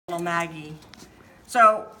Maggie.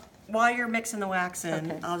 So while you're mixing the wax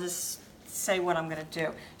in, Okay. I'll just say what I'm gonna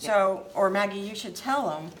do. So, or Maggie, you should tell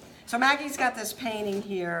them. So Maggie's got this painting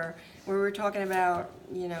here where we were talking about,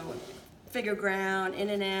 you know, figure ground, in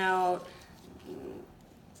and out.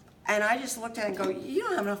 And I just looked at it and go, you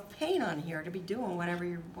don't have enough paint on here to be doing whatever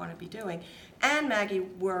you want to be doing. And Maggie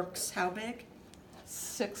works how big?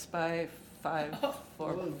 6 by 5,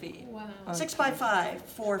 4 feet. Wow. 6 by 5,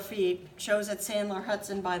 4 feet. Shows at Sandler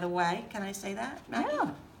Hudson, by the way. Can I say that, Maggie?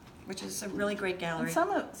 Yeah. Which is a really great gallery. And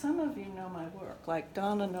some of you know my work, like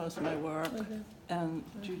Donna knows my work, and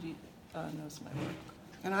Judy knows my work.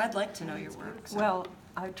 And I'd like to know your work. So. Well,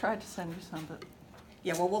 I tried to send you some, but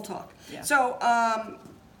Yeah, well, we'll talk. Yeah. So,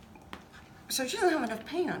 so she doesn't have enough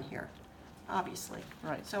paint on here, obviously.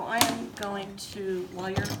 Right. So I am going to, while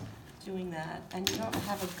you're doing that, and you don't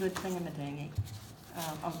have a good thingamadingy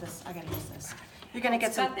of this, I gotta use this. You're gonna get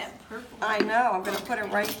It's some. got that purple. I know, I'm gonna put it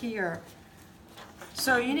right here.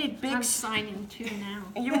 So you need big. I'm signing too now.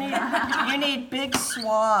 You need big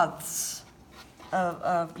swaths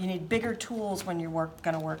of you need bigger tools when you're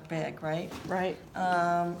gonna work big, right? right.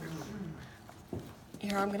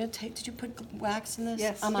 Here, I'm gonna take, did you put wax in this?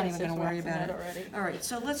 Yes, I'm not yes, even gonna there's worry wax in about that it. already. All right,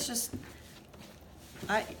 so let's just,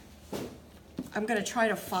 I'm gonna try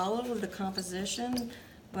to follow the composition,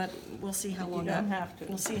 but we'll see how long You that. don't have to.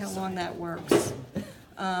 We'll see how long that works.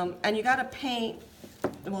 And you gotta paint,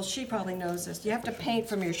 well, she probably knows this, you have to paint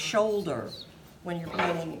from your shoulder when you're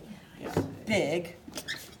painting big.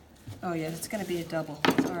 Oh yeah, it's gonna be a double,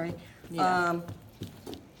 sorry. Yeah.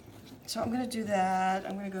 So I'm gonna do that,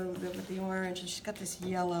 I'm gonna go with the orange, and she's got this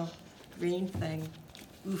yellow, green thing.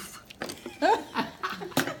 Oof.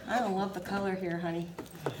 I don't love the color here, honey.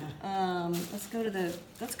 Let's go to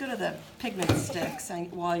the pigment sticks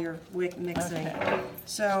while you're mixing. Okay.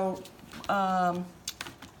 So,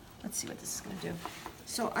 let's see what this is gonna do.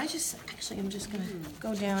 So I'm just gonna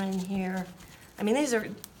go down in here. I mean, these are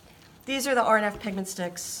the RFpigment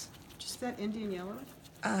sticks. Is that Indian yellow?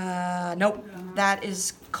 Nope, that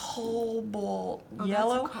is cobalt that's a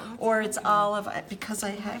yellow, that's or it's olive, because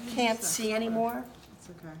I can't see anymore. It's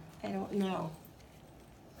okay. I don't know.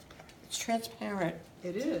 It's transparent.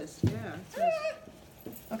 It is, yeah. It says-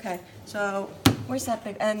 Okay, so where's that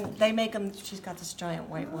big, and they make them, she's got this giant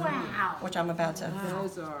white one, Wow. which I'm about to.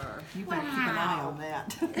 Those are, You better keep an eye on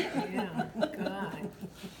that. Yeah, God,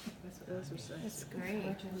 those are sexy. that's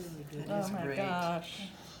great. Oh my great. gosh.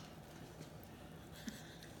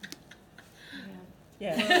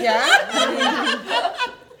 Yeah. Yeah?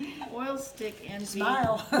 Oil stick envy.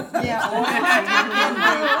 Smile. Yeah.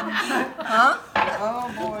 Huh?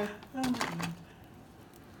 Oh, boy.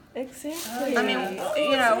 Exactly. I mean,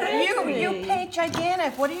 you know, you paint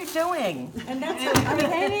gigantic, what are you doing? And that's I'm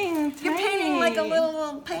painting. You're painting like a tiny.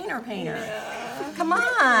 little painter. Yeah. Come on,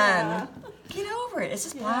 Yeah. get over it. Is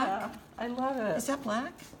this black? Yeah, I love it. Is that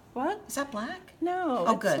black? What? Is that black? No,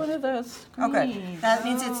 Oh, it's good. one of those Okay, greens. that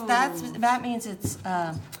means it's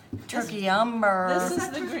turkey umber This is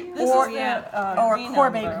the green. or This is the, or green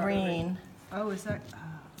Corbet umber. green. Oh, is that,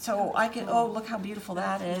 So I can, oh, look how beautiful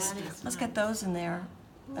that is. Let's get those in there.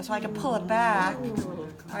 So I can pull it back,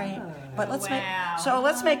 right? But let's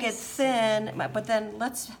make it thin, but then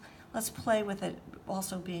let's play with it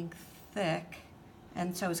also being thick.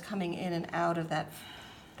 And so it's coming in and out of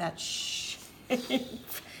that shape.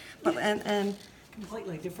 But, and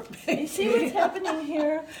Completely different. You see what's happening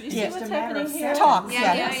here? You see Yeah. what's Just a matter happening of here? talk,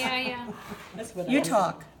 Yeah, yes. yeah. That's what You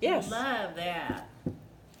talk. Yes. Love that.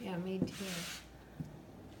 Yeah, me too.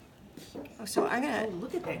 So I'm Oh, gonna,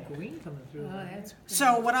 look at that green coming through. Oh, that's.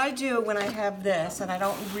 so what I do when I have this, and I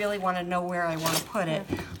don't really want to know where I want to put it,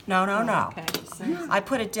 no. Okay. I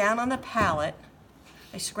put it down on the palette,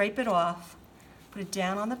 I scrape it off, put it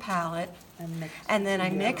down on the palette, and then I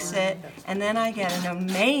mix it, and then I get an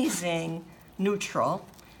amazing neutral.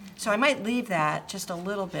 So I might leave that just a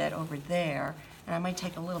little bit over there, and I might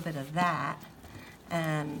take a little bit of that,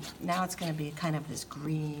 and now it's gonna be kind of this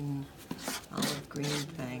green, olive green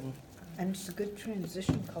thing, And it's a good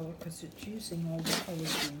transition color because it's using all the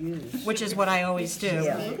colors you use. which is what I always do.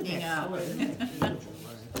 Yeah.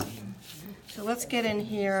 So let's get in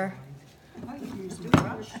here.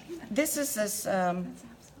 This is this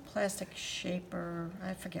plastic shaper,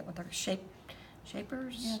 I forget what they're,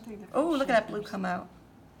 shapers? Oh, look at that blue come out.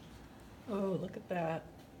 Oh, look at that.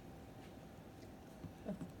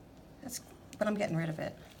 But I'm getting rid of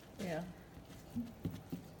it. Yeah.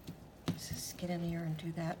 Just get in here and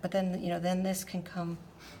do that. But then, you know, then this can come,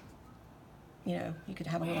 you know, you could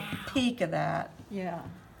have a little peek of that. Yeah.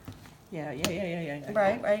 Yeah. Right.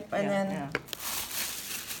 And Yeah, then, yeah.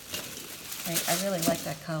 I really like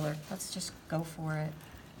that color. Let's just go for it.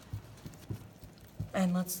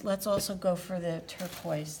 And let's also go for the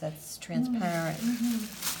turquoise that's transparent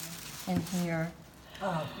in here,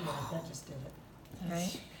 Oh, yeah, that just did it.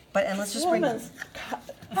 right? But, and let's This just bring, woman's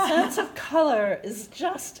sense of color is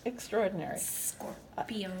just extraordinary.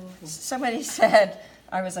 Scorpio. somebody said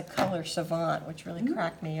I was a color savant, which really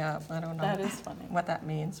cracked me up. I don't know That is funny. what that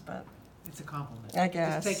means, but It's a compliment. I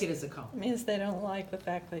guess. Just take it as a It compliment. means they don't like the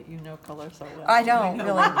fact that you know color so well. I don't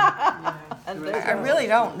really, Yeah. And Right. there's I really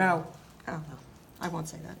don't know. Oh, well, I won't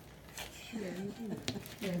say that.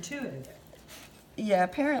 You're intuitive. Yeah,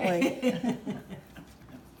 apparently.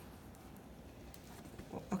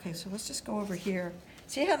 Okay, so let's just go over here.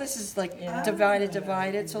 See how this is like Yeah.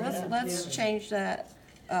 divided? So Yeah. let's change that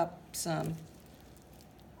up some.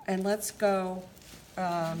 And let's go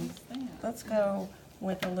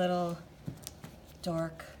with a little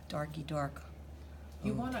darky dark.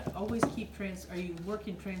 You want to always keep are you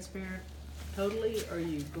working transparent totally, or are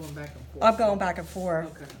you going back and forth? I'm going back and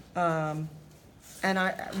forth. Okay. And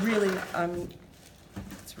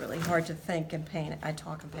it's really hard to think and paint. I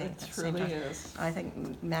talk and paint at It the same truly time. is. I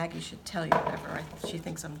think Maggie should tell you whatever she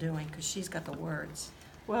thinks I'm doing, because she's got the words.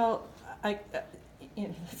 Well,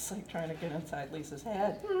 it's like trying to get inside Lisa's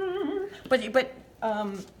head. But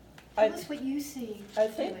Tell I us what you see.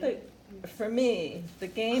 think that, for me, the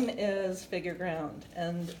game is figure ground,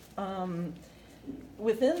 and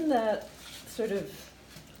within that sort of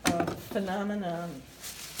phenomenon,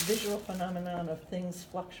 visual phenomenon of things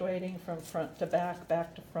fluctuating from front to back,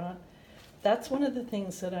 back to front, that's one of the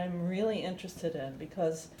things that I'm really interested in,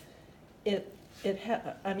 because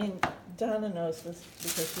I mean, Donna knows this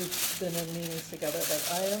because we've been in meetings together,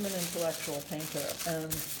 but I am an intellectual painter,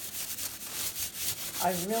 and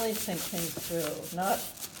I really think things through, not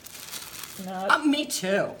me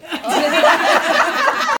too.